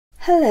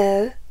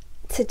Hello,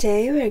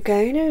 today we're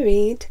going to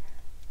read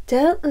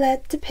Don't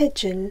Let the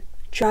Pigeon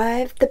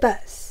Drive the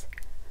Bus.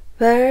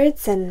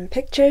 Words and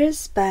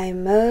Pictures by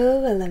Mo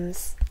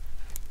Willems.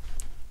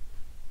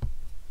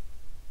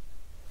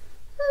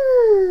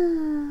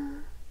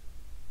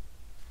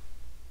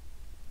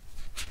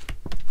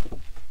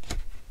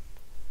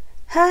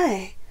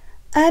 Hi,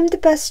 I'm the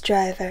bus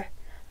driver.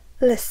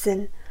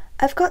 Listen,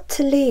 I've got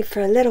to leave for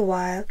a little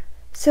while,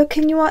 so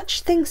can you watch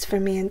things for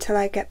me until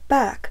I get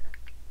back?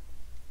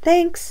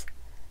 Thanks.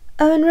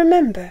 Oh, and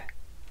remember,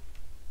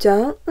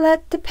 don't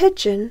let the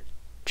pigeon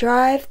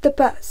drive the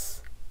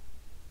bus.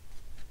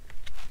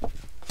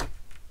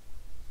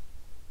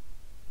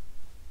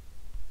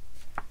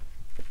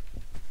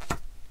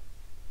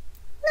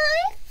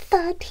 I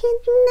thought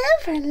he'd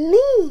never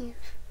leave.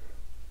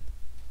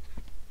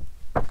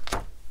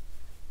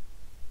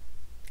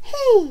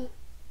 Hey,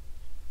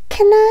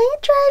 can I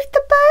drive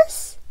the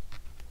bus?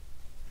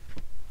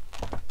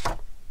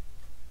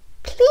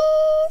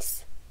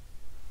 Please?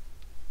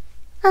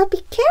 I'll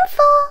be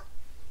careful.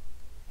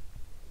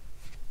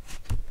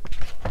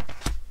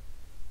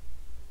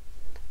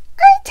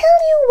 I tell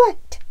you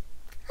what,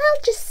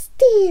 I'll just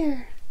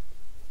steer.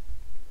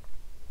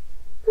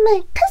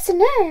 My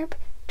cousin Herb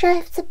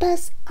drives the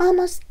bus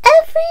almost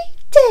every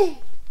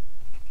day.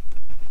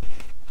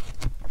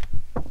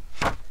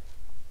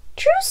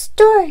 True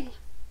story.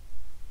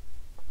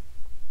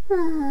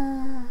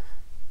 Vroom,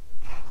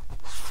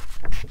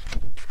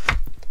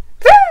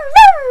 vroom,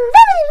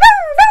 vroom,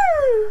 vroom,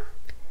 vroom.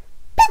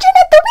 Pigeon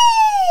at the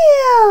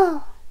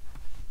wheel.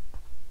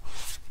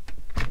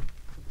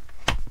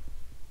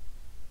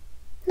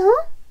 No?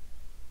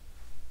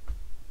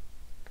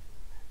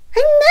 I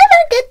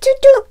never get to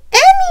do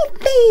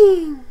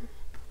anything.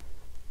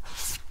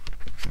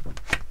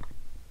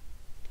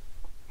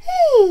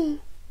 Hey,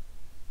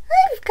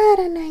 I've got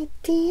an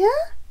idea.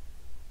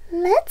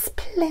 Let's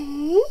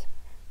play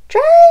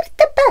Drive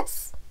the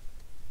Bus.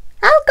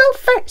 I'll go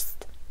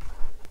first.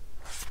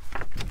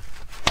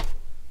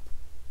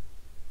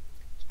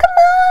 Come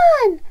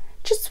on,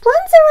 just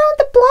once around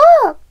the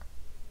block.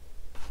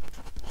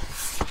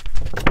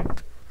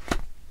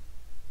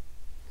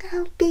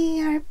 I'll be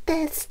your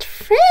best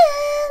friend.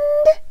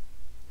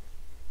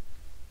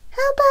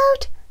 How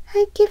about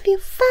I give you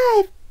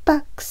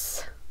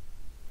 $5?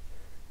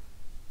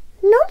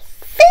 No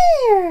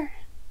fair.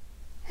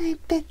 I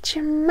bet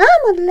your mom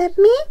would let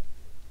me.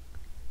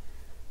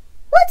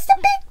 What's the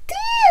big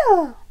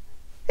deal?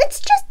 It's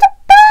just a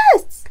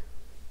bus.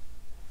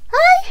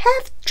 I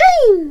have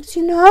dreams,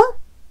 you know.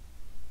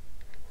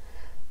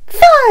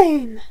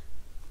 Fine.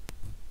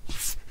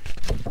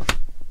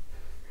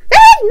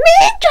 Let me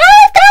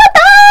drive the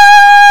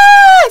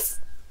bus!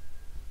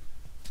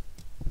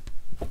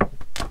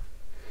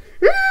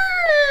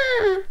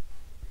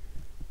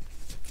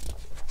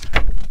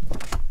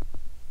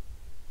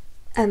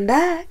 I'm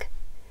back.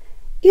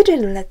 You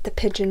didn't let the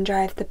pigeon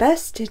drive the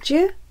bus, did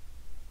you?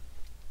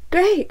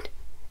 Great.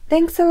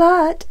 Thanks a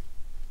lot.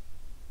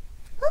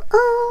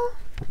 Uh-oh.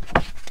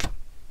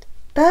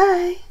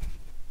 Bye.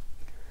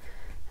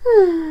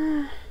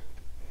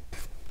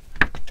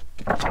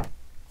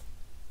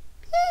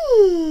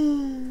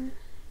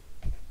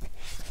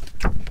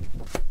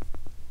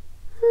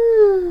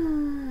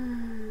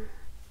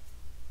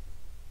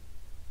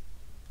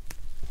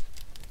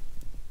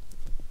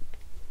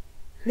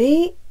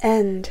 The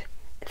end.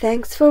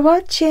 Thanks for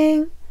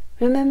watching.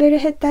 Remember to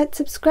hit that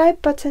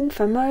subscribe button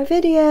for more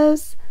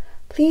videos.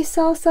 Please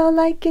also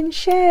like and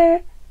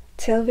share.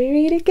 Till we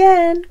read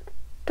again.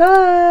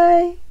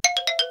 Bye.